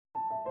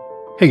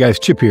Hey guys,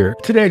 Chip here.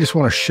 Today I just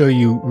want to show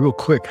you real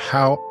quick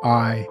how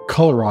I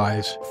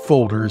colorize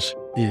folders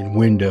in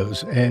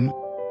Windows. And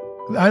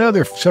I know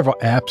there are several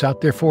apps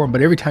out there for them,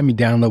 but every time you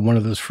download one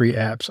of those free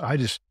apps,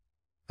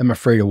 I'm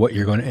afraid of what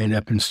you're going to end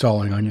up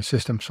installing on your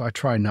system. So I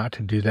try not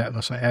to do that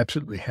unless I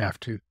absolutely have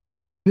to.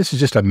 This is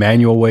just a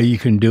manual way you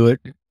can do it.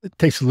 It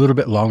takes a little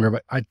bit longer,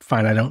 but I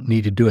find I don't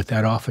need to do it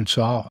that often.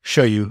 So I'll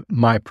show you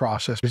my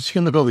process. Just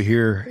going to look over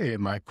here in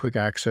my quick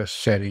access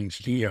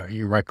settings.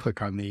 You right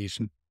click on these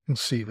and you'll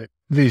see that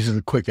these are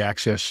the quick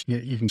access.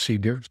 You can see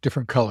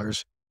different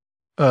colors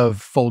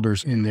of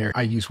folders in there.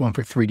 I use one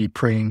for 3D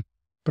printing,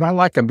 but I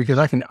like them because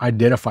I can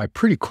identify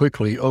pretty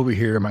quickly over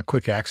here in my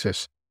quick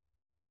access,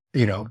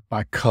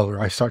 by color.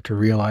 I start to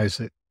realize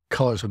that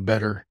color is a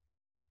better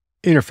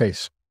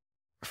interface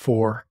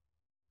for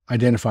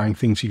identifying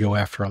things you go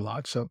after a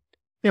lot. So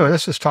anyway,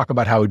 let's just talk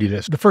about how we do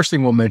this. The first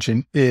thing we'll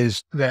mention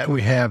is that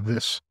we have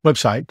this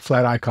website,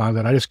 flat icon,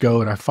 that I just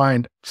go and I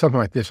find something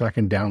like this and I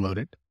can download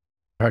it.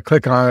 If I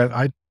click on it,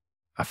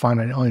 I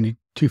find I only need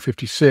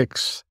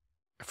 256,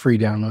 free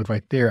download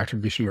right there,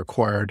 attribution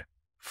required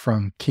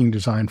from King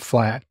Design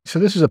Flat. So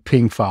this is a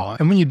PNG file.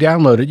 And when you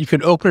download it, you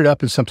can open it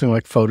up in something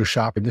like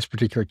Photoshop. In this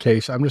particular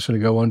case, I'm just going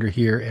to go under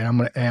here and I'm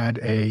going to add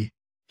a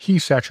hue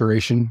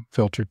saturation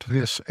filter to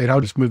this. And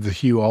I'll just move the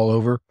hue all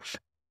over.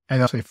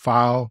 And I'll say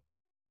File,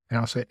 and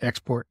I'll say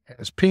Export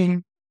as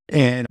PNG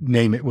and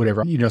name it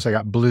whatever. You notice I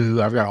got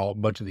blue. I've got a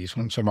bunch of these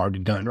ones I'm already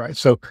done, right?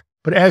 So,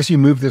 but as you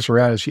move this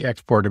around, as you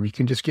export them, you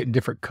can just get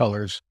different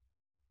colors.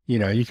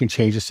 You can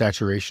change the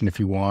saturation if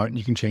you want.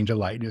 You can change the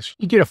lightness.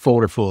 You get a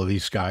folder full of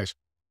these guys.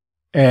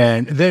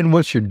 And then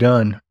once you're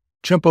done,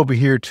 jump over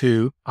here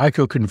to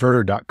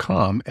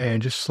icoconverter.com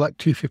and just select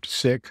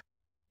 256.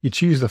 You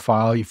choose the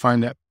file. You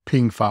find that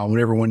PNG file,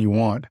 whatever one you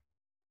want.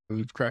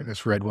 We've got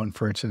this red one,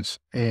 for instance,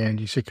 and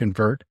you say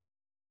convert.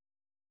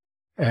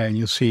 And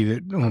you'll see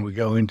that when we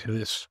go into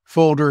this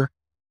folder,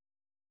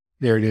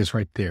 there it is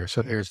right there.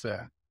 So there's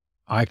the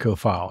ICO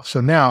file. So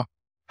now,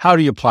 how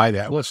do you apply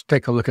that? Let's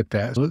take a look at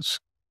that. Let's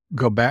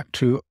go back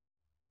to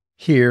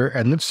here,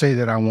 and let's say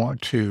that I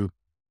want to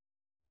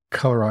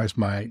colorize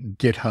my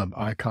GitHub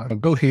icon. I'll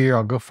go here,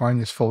 I'll go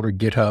find this folder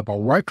GitHub,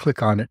 I'll right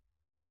click on it,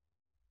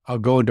 I'll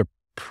go into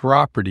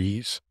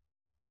properties,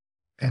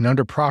 and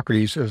under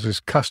properties there's this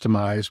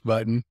customize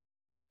button,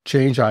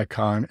 change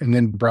icon, and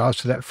then browse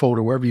to that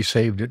folder wherever you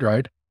saved it,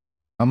 right?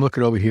 I'm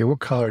looking over here, what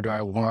color do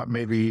I want?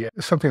 Maybe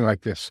something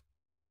like this.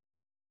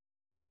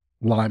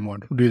 Lime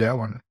one, we'll do that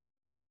one.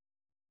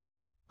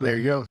 There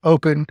you go,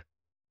 open.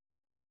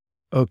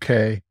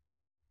 Okay.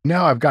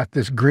 Now I've got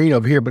this green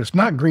over here, but it's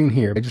not green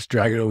here. I just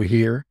drag it over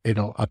here.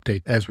 It'll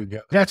update as we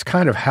go. That's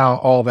kind of how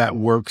all that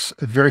works.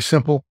 It's very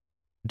simple.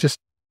 Just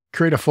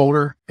create a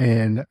folder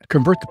and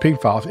convert the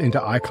PNG files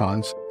into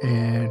icons,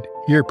 and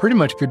you're pretty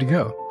much good to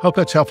go. Hope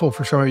that's helpful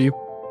for some of you.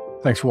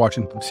 Thanks for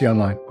watching. See you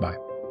online. Bye.